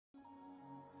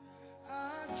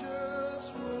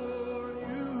just want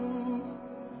you,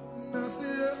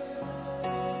 nothing,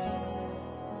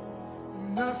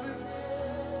 nothing,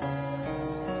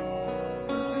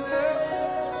 nothing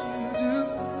else you do.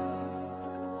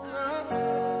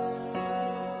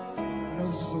 I know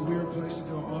this is a weird place to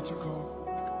do an altar call,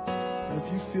 but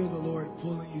if you feel the Lord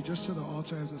pulling you just to the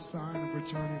altar as a sign of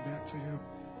returning back to Him,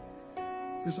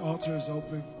 this altar is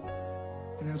open.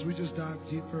 And as we just dive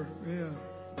deeper,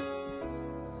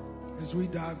 as we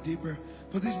dive deeper,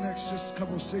 for these next just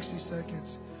couple 60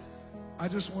 seconds, I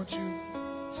just want you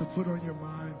to put on your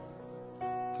mind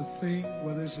the thing,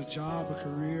 whether it's a job, a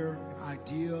career, an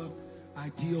ideal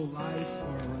life,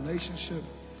 or a relationship,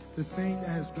 the thing that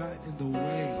has gotten in the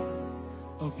way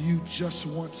of you just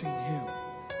wanting Him.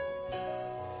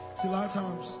 See, a lot of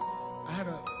times, I had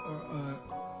a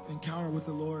encounter with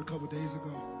the Lord a couple days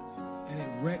ago, and it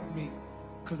wrecked me,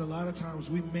 because a lot of times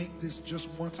we make this just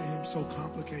wanting Him so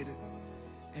complicated.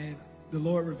 And the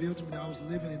Lord revealed to me that I was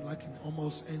living in like an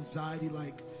almost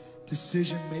anxiety-like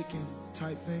decision-making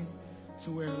type thing,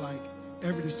 to where like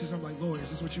every decision I'm like, Lord, is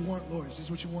this what you want? Lord, is this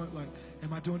what you want? Like,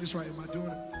 am I doing this right? Am I doing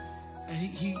it?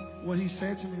 And what he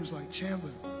said to me was like,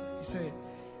 Chandler, he said,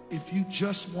 if you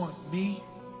just want me,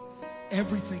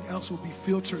 everything else will be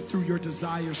filtered through your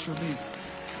desires for me.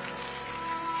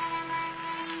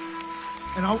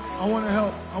 And I want to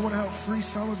help free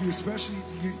some of you, especially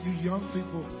you young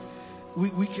people.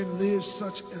 We can live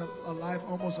such a life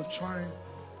almost of trying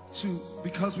to,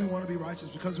 because we want to be righteous,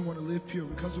 because we want to live pure,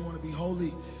 because we want to be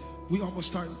holy, we almost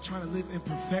start trying to live in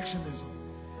perfectionism.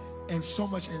 And so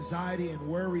much anxiety and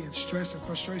worry and stress and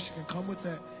frustration can come with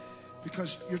that,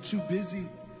 because you're too busy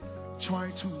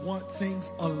trying to want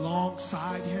things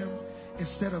alongside Him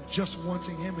instead of just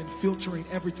wanting Him and filtering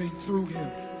everything through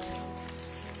Him.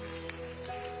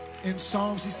 In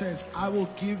Psalms, He says, I will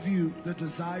give you the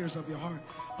desires of your heart.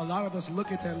 A lot of us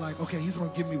look at that like, okay, He's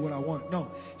going to give me what I want.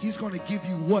 No, He's going to give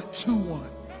you what to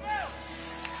want.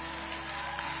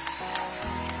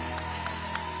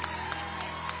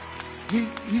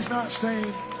 He's not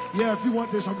saying, yeah, if you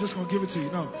want this, I'm just going to give it to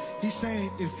you. No, He's saying,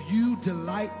 if you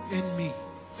delight in me,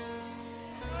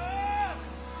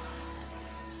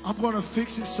 I'm going to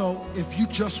fix it so if you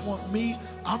just want me,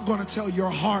 I'm going to tell your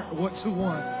heart what to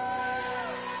want.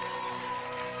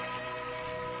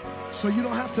 So you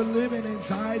don't have to live in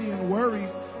anxiety and worry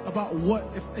about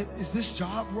is this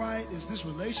job right? Is this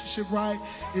relationship right?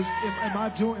 Am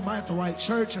I at the right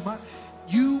church?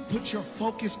 You put your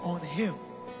focus on Him.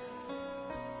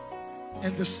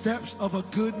 And the steps of a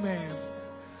good man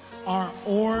are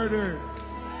ordered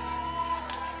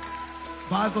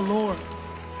by the Lord.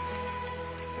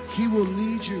 He will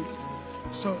lead you.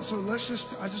 So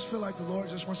I just feel like the Lord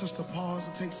just wants us to pause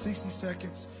and take 60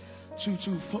 seconds to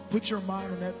put your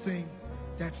mind on that thing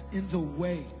that's in the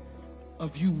way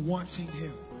of you wanting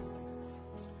Him.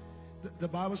 The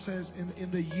Bible says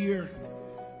in the year,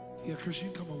 yeah, Chris,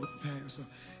 you can come up with the pad and stuff.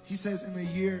 He says in the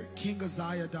year King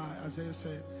Uzziah died, Isaiah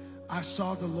said, I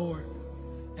saw the Lord,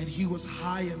 and He was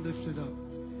high and lifted up,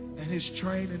 and His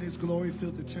train and His glory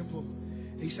filled the temple.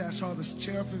 And he said, I saw the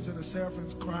cherubims and the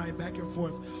seraphims crying back and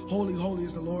forth, holy, holy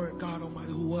is the Lord God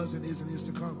Almighty, who was and is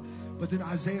to come. But then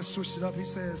Isaiah switched it up. He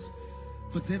says,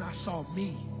 but then I saw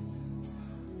me.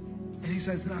 And he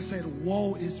says, then I said,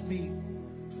 woe is me,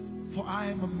 for I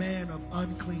am a man of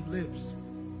unclean lips.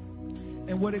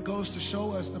 And what it goes to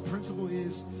show us, the principle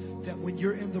is that when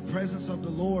you're in the presence of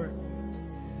the Lord,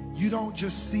 you don't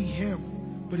just see Him,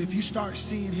 but if you start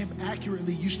seeing Him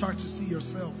accurately, you start to see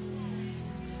yourself.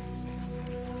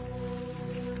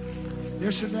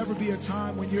 There should never be a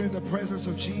time when you're in the presence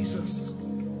of Jesus.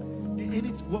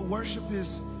 What worship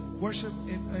is, worship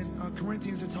in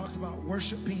Corinthians, it talks about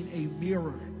worship being a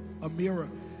mirror. A mirror.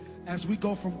 As we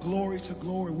go from glory to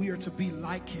glory, we are to be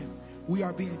like Him. We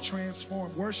are being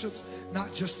transformed. Worship's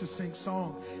not just to sing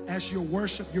song. As you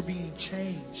worship, you're being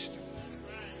changed.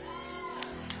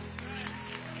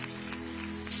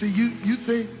 See, you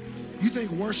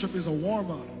think worship is a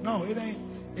warm-up. No, it ain't.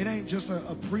 It ain't just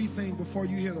a pre-thing before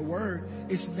you hear the word.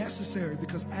 It's necessary,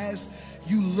 because as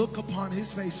you look upon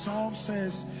His face, Psalm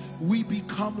says, we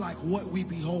become like what we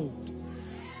behold.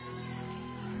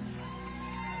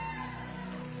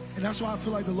 And that's why I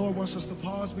feel like the Lord wants us to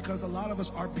pause, because a lot of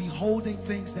us are beholding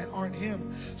things that aren't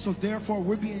Him. So therefore,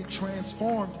 we're being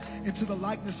transformed into the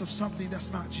likeness of something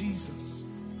that's not Jesus.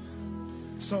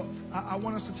 So I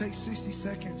want us to take 60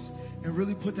 seconds and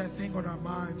really put that thing on our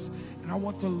minds. And I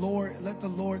want the Lord, let the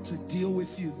Lord to deal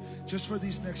with you just for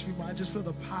these next few months. I just feel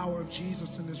the power of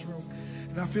Jesus in this room.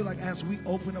 And I feel like as we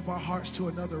open up our hearts to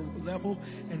another level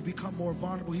and become more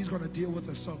vulnerable, he's going to deal with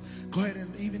us. So go ahead,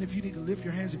 and even if you need to lift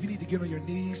your hands, if you need to get on your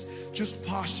knees, just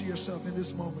posture yourself in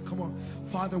this moment. Come on.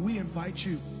 Father, we invite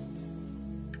you.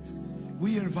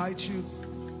 We invite you.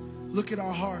 Look at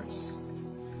our hearts.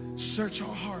 Search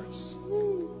our hearts.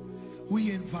 Woo.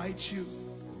 We invite you.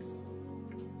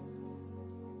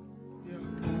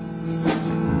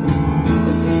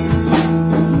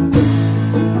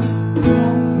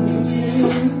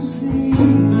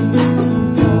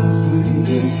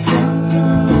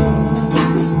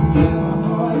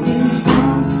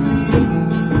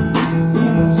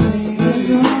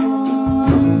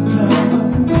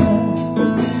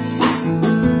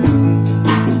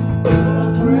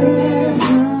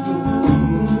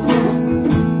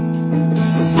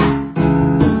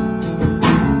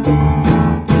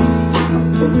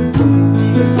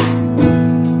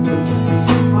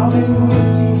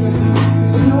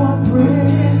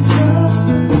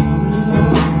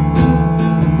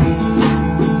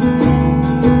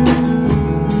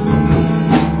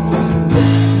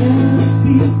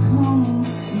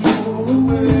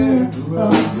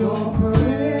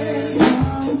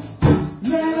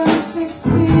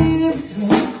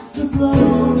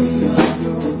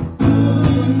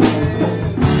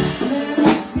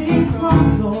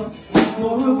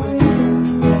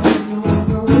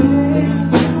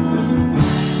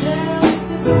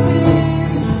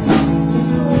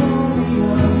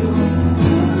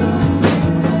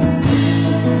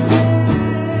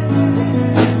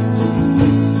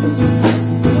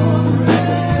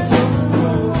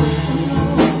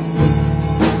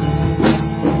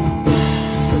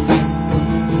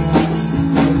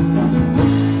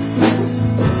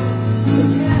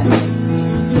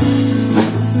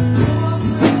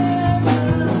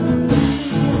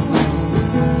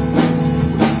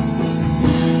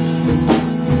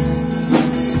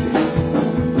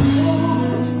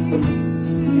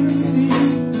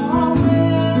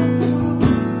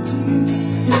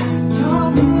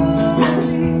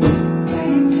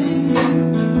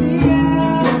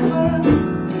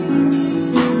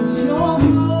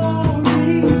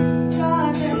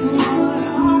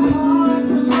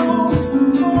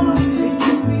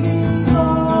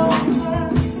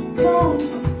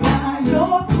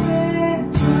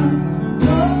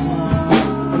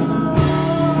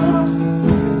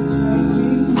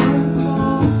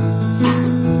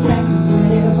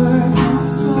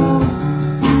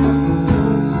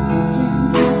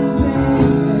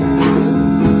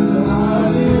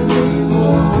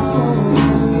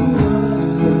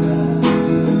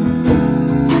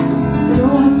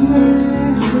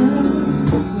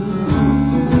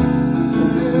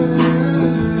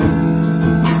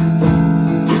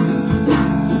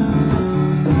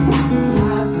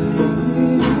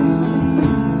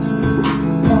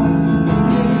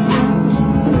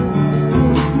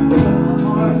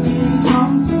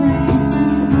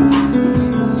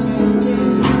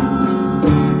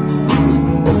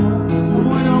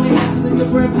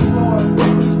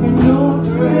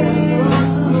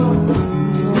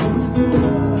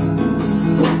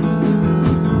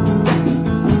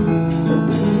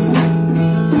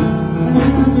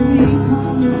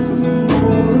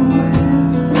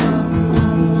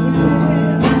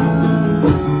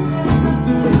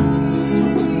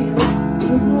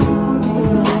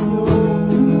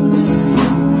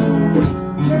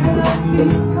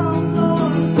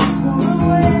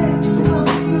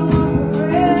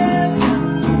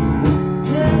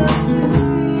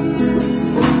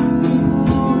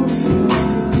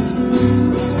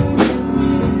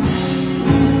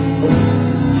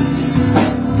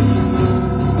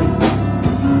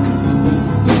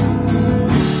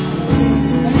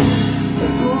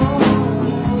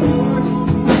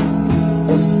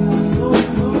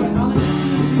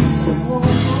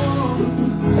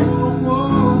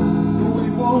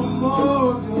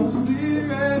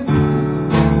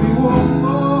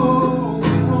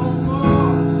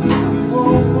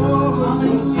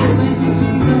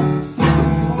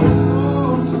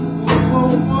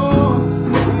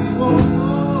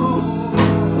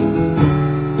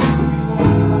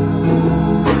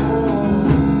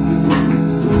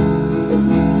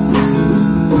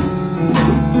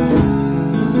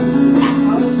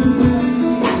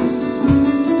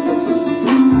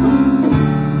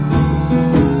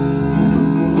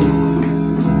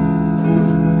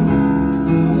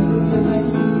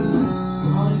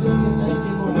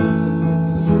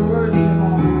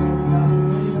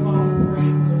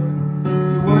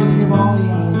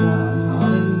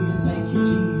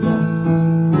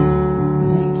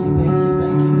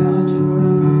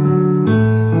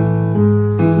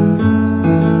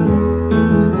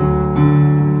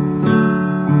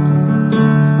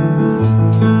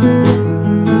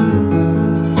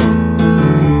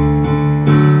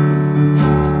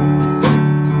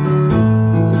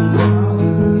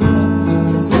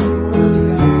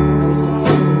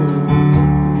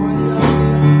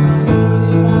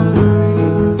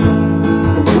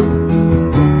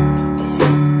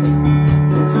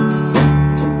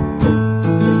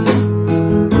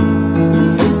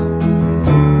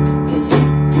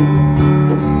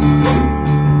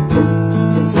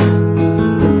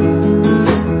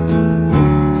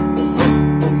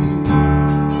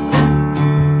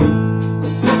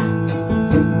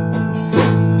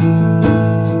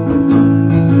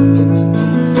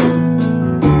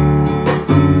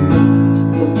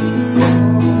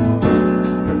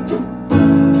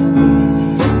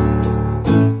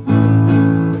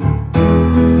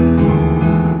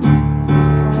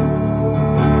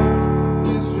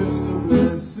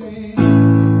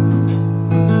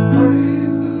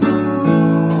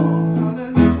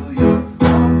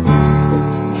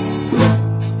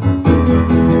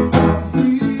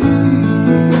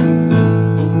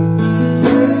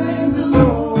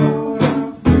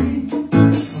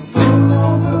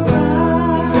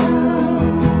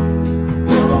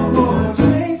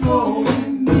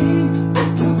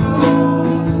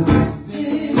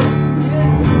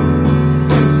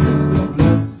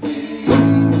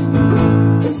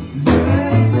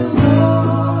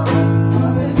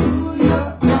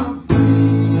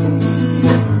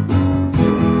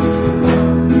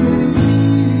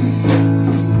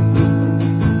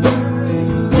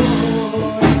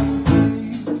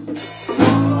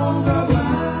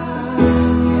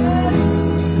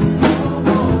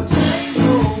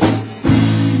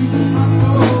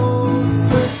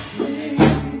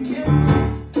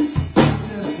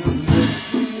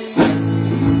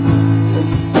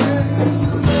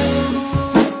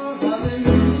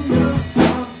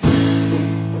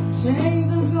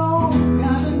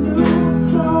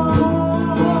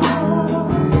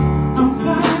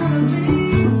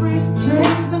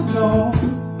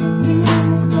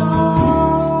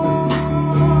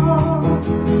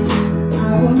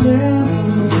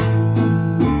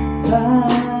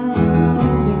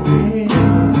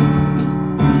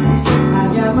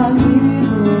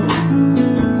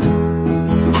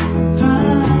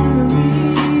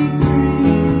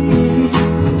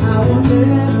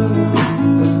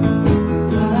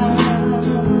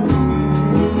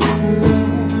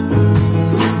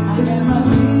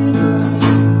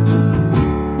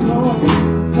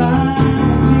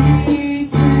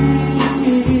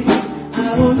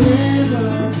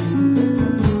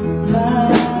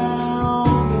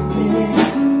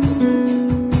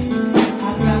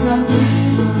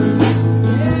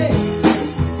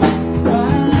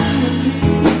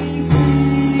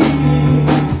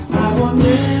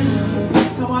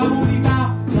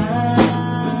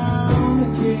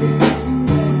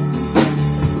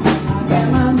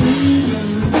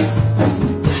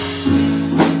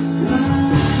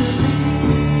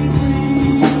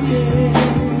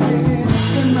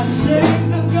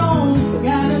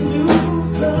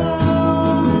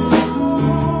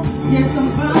 Yes, I'm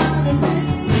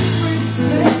finally free.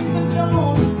 Chains are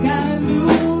gone, got a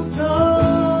new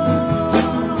soul.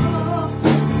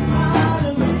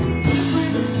 Finally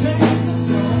free. Chains are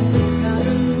gone, got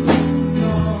a new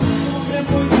soul.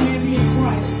 Therefore, you can be in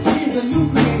Christ. He is a new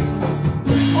creation.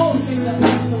 All things have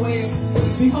passed away.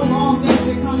 Behold, all things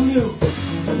become new.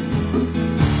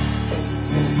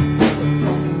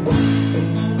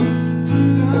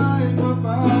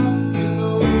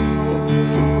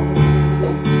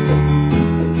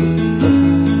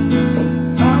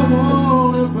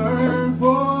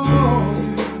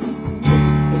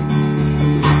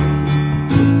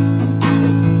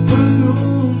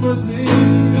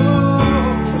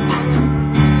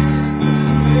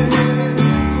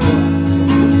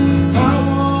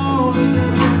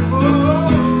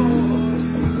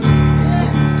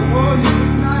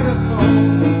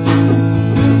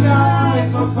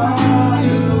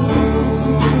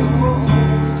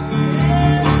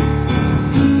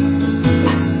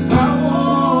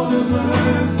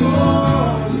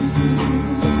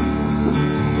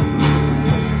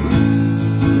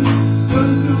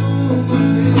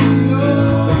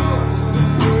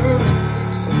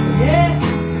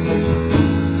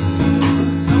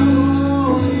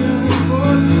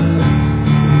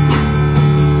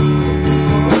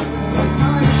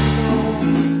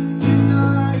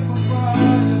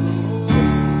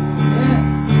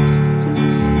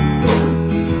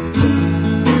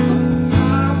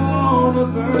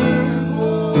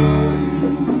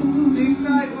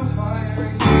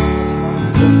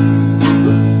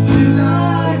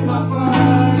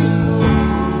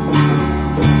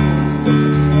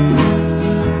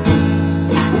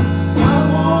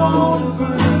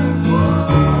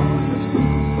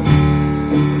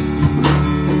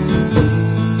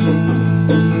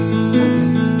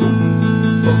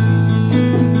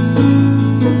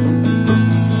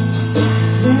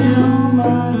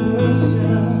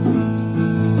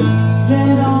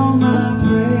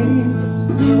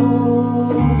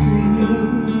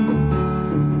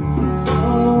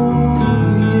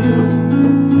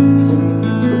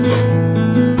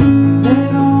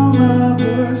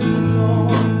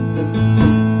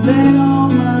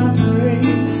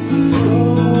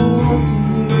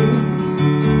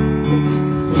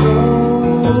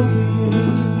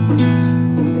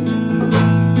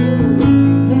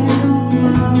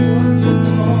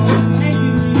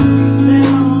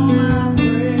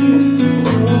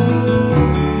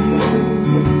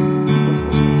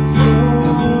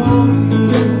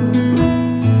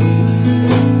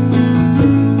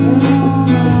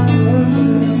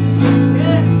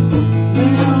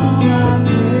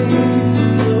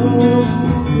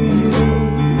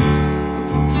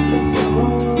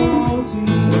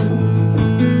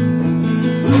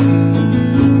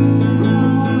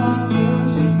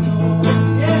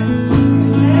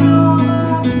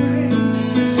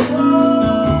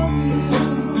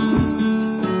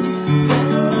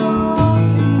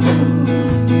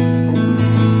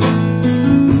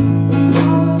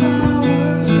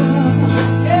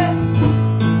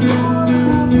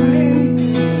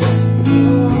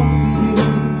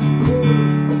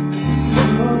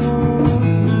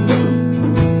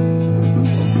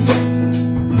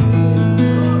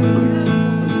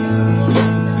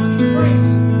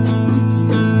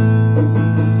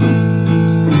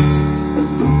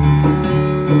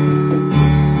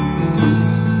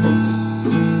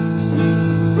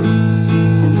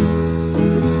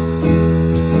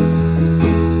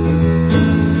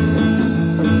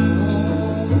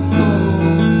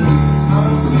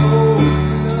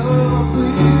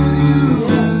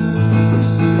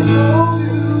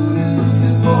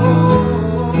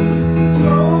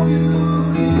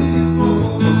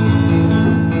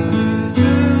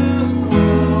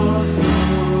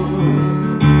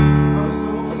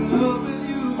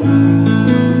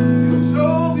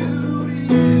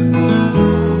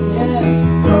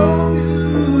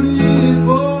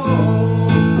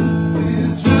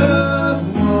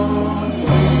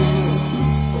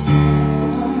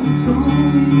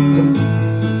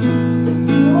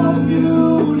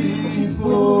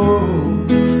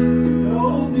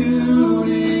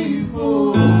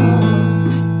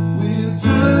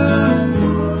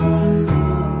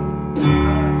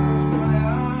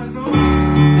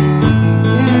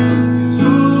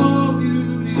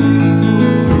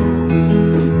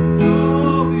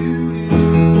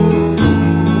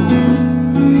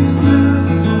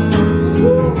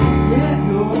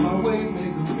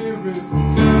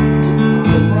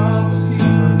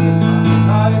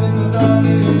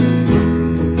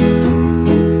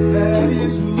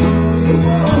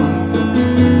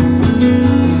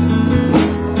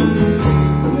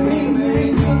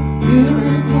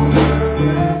 you.